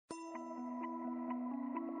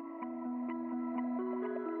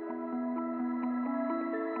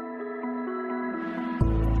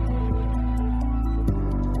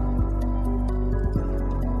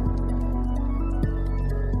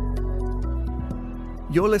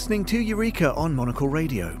You're listening to Eureka on Monocle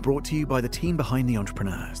Radio, brought to you by the team behind The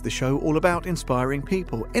Entrepreneurs, the show all about inspiring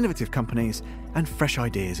people, innovative companies, and fresh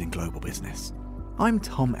ideas in global business. I'm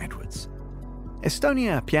Tom Edwards.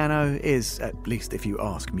 Estonia piano is, at least if you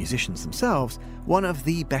ask musicians themselves, one of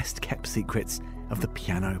the best-kept secrets of the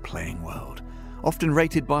piano-playing world. Often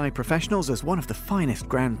rated by professionals as one of the finest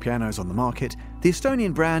grand pianos on the market, the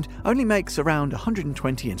Estonian brand only makes around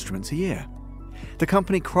 120 instruments a year. The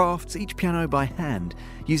company crafts each piano by hand,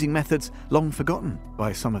 using methods long forgotten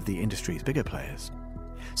by some of the industry's bigger players.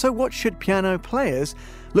 So what should piano players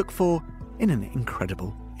look for in an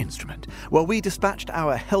incredible instrument? Well, we dispatched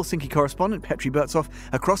our Helsinki correspondent Petri Burtsoff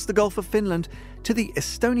across the Gulf of Finland to the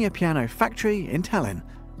Estonia Piano Factory in Tallinn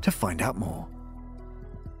to find out more.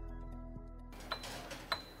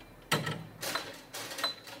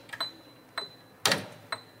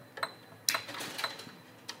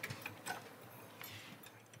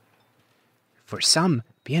 For some,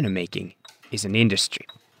 piano making is an industry.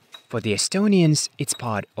 For the Estonians, it's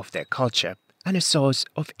part of their culture and a source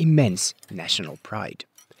of immense national pride.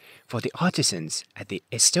 For the artisans at the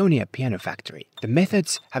Estonia Piano Factory, the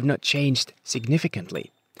methods have not changed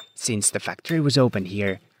significantly since the factory was opened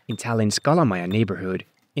here in Tallinn's Kalamaja neighborhood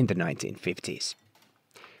in the 1950s.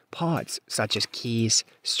 Parts such as keys,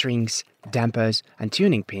 strings, dampers, and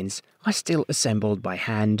tuning pins are still assembled by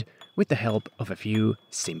hand with the help of a few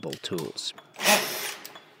simple tools.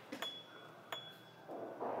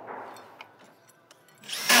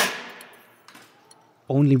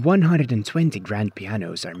 Only 120 grand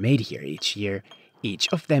pianos are made here each year,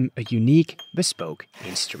 each of them a unique, bespoke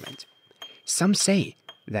instrument. Some say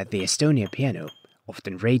that the Estonia piano,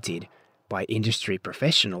 often rated by industry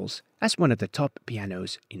professionals as one of the top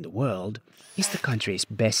pianos in the world, is the country's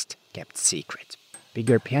best-kept secret.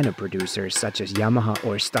 Bigger piano producers such as Yamaha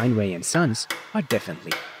or Steinway & Sons are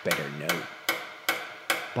definitely better known.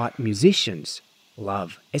 But musicians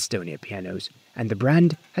love Estonia pianos, and the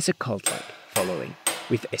brand has a cult-like following,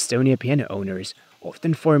 with Estonia piano owners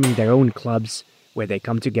often forming their own clubs where they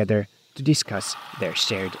come together to discuss their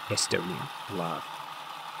shared Estonian love.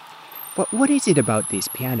 But what is it about these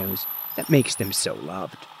pianos that makes them so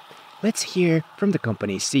loved? Let's hear from the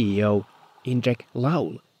company's CEO, Indrek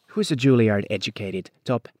Laul, who's a Juilliard-educated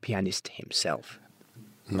top pianist himself.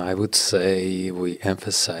 I would say we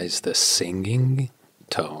emphasize the singing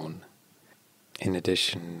tone. In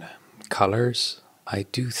addition, colors. I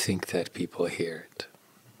do think that people hear it.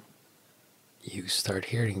 You start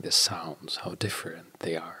hearing the sounds, how different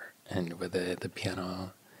they are, and whether the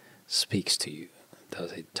piano speaks to you.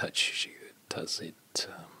 Does it touch you? Does it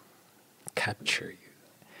capture you?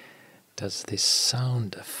 Does this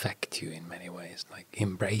sound affect you in many ways, like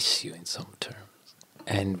embrace you in some terms?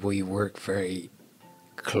 And we work very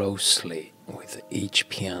closely with each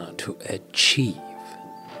piano to achieve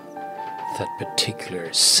that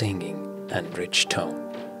particular singing and rich tone.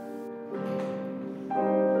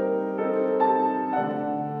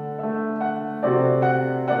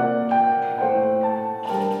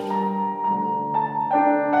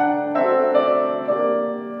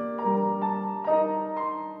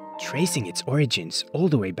 Tracing its origins all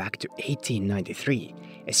the way back to 1893,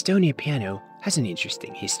 Estonia piano has an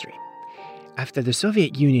interesting history. After the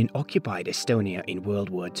Soviet Union occupied Estonia in World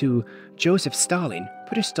War II, Joseph Stalin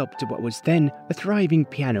put a stop to what was then a thriving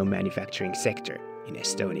piano manufacturing sector in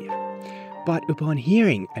Estonia. But upon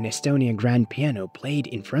hearing an Estonian grand piano played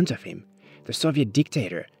in front of him, the Soviet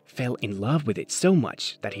dictator fell in love with it so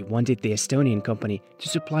much that he wanted the Estonian company to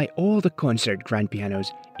supply all the concert grand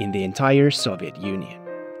pianos in the entire Soviet Union.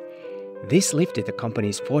 This lifted the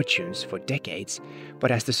company's fortunes for decades,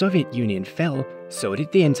 but as the Soviet Union fell, so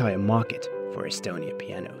did the entire market for Estonia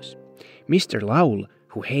pianos. Mr. Laul,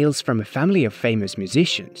 who hails from a family of famous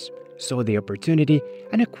musicians, saw the opportunity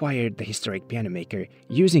and acquired the historic piano maker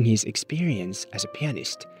using his experience as a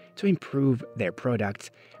pianist to improve their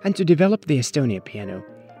product and to develop the Estonia piano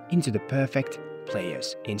into the perfect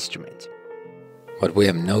player's instrument. What we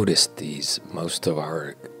have noticed is most of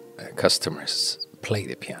our customers play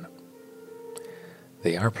the piano.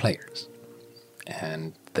 They are players,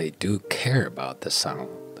 and they do care about the sound.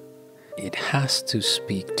 It has to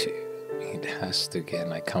speak to you. It has to,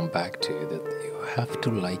 again, I come back to that you have to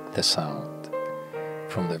like the sound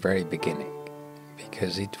from the very beginning,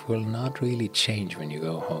 because it will not really change when you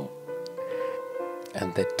go home.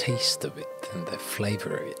 And the taste of it, and the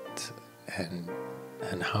flavor of it,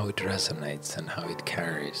 and how it resonates and how it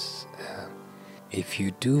carries. If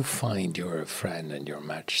you do find your friend and your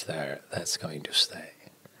match there, that's going to stay.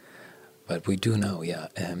 But we do know,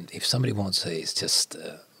 if somebody won't say it's just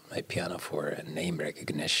a piano for a name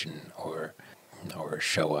recognition or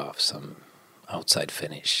show off some outside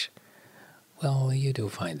finish. Well, you do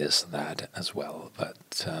find this and that as well,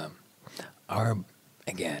 but our,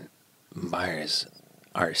 again, buyers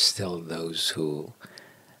are still those who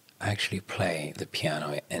actually play the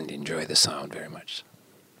piano and enjoy the sound very much.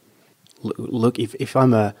 Look, if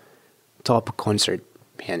I'm a top concert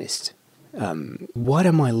pianist, what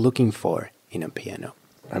am I looking for in a piano?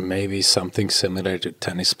 Maybe something similar to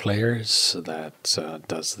tennis players. That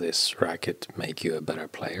does this racket make you a better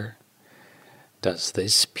player? Does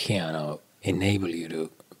this piano enable you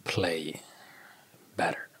to play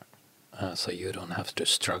better? So you don't have to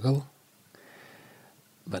struggle?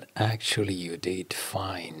 But actually you did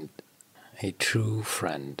find a true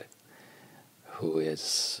friend who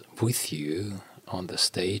is with you on the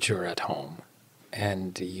stage or at home,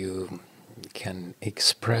 and you can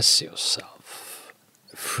express yourself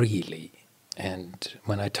freely. And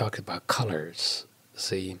when I talk about colors,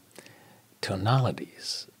 see,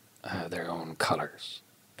 tonalities have their own colors,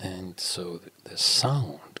 and so the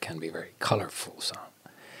sound can be very colorful sound.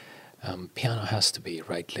 Piano has to be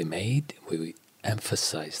rightly made. We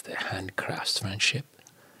emphasize the hand craftsmanship.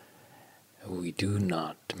 We do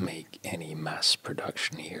not make any mass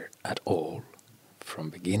production here at all. From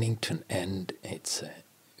beginning to end, it's a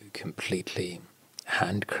completely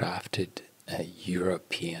handcrafted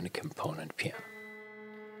European component piano.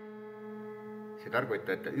 See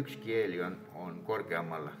tarkoittaa, että yksi kieli on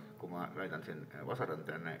korkeammalla, kun mä väitän sen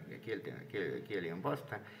vasarantajana kieli on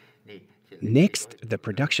vasta. Next, the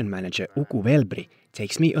production manager Uku Velbri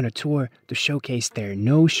takes me on a tour to showcase their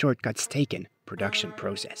no shortcuts taken production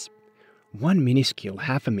process. One minuscule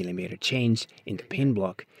 0.5 millimeter change in the pin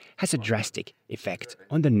block has a drastic effect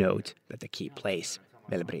on the note that the key plays,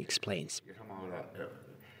 Velbri explains.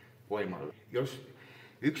 Jos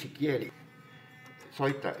yksi kieli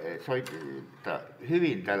soittaa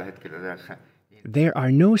hyvin tällä hetkellä tässä. There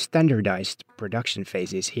are no standardized production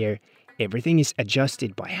phases here. Everything is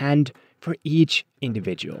adjusted by hand for each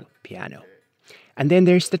individual piano. And then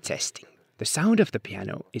there's the testing. The sound of the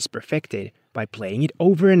piano is perfected by playing it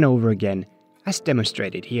over and over again, as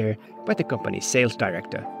demonstrated here by the company's sales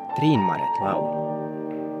director, Triin-Maret Lau.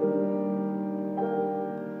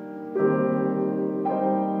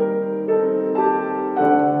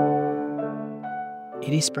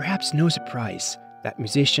 It is perhaps no surprise that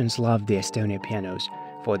musicians love the Estonia pianos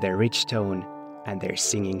for their rich tone and their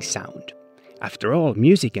singing sound. After all,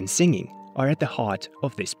 music and singing are at the heart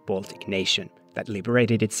of this Baltic nation that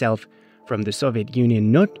liberated itself from the Soviet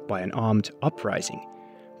Union not by an armed uprising,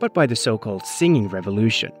 but by the so-called singing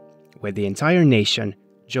revolution, where the entire nation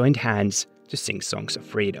joined hands to sing songs of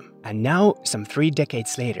freedom. And now, some 3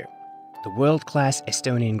 decades later, the world-class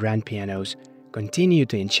Estonian grand pianos continue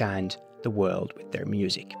to enchant the world with their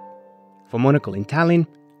music. For Monocle in Tallinn,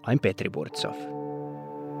 I'm Petri Burtsov.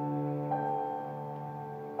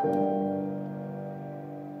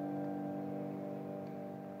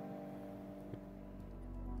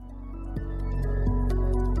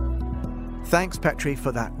 Thanks, Petri,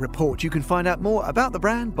 for that report. You can find out more about the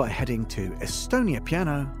brand by heading to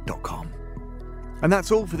estoniapiano.com. And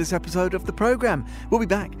that's all for this episode of the programme. We'll be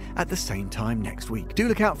back at the same time next week. Do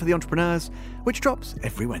look out for The Entrepreneurs, which drops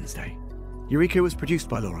every Wednesday. Eureka was produced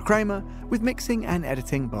by Laura Kramer, with mixing and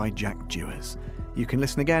editing by Jack Dewars. You can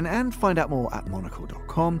listen again and find out more at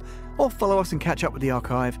monocle.com, or follow us and catch up with the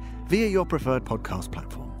archive via your preferred podcast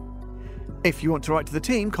platform. If you want to write to the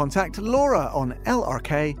team, contact Laura on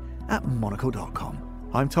lrk@monocle.com.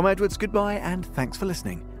 I'm Tom Edwards, goodbye, and thanks for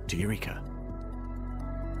listening to Eureka.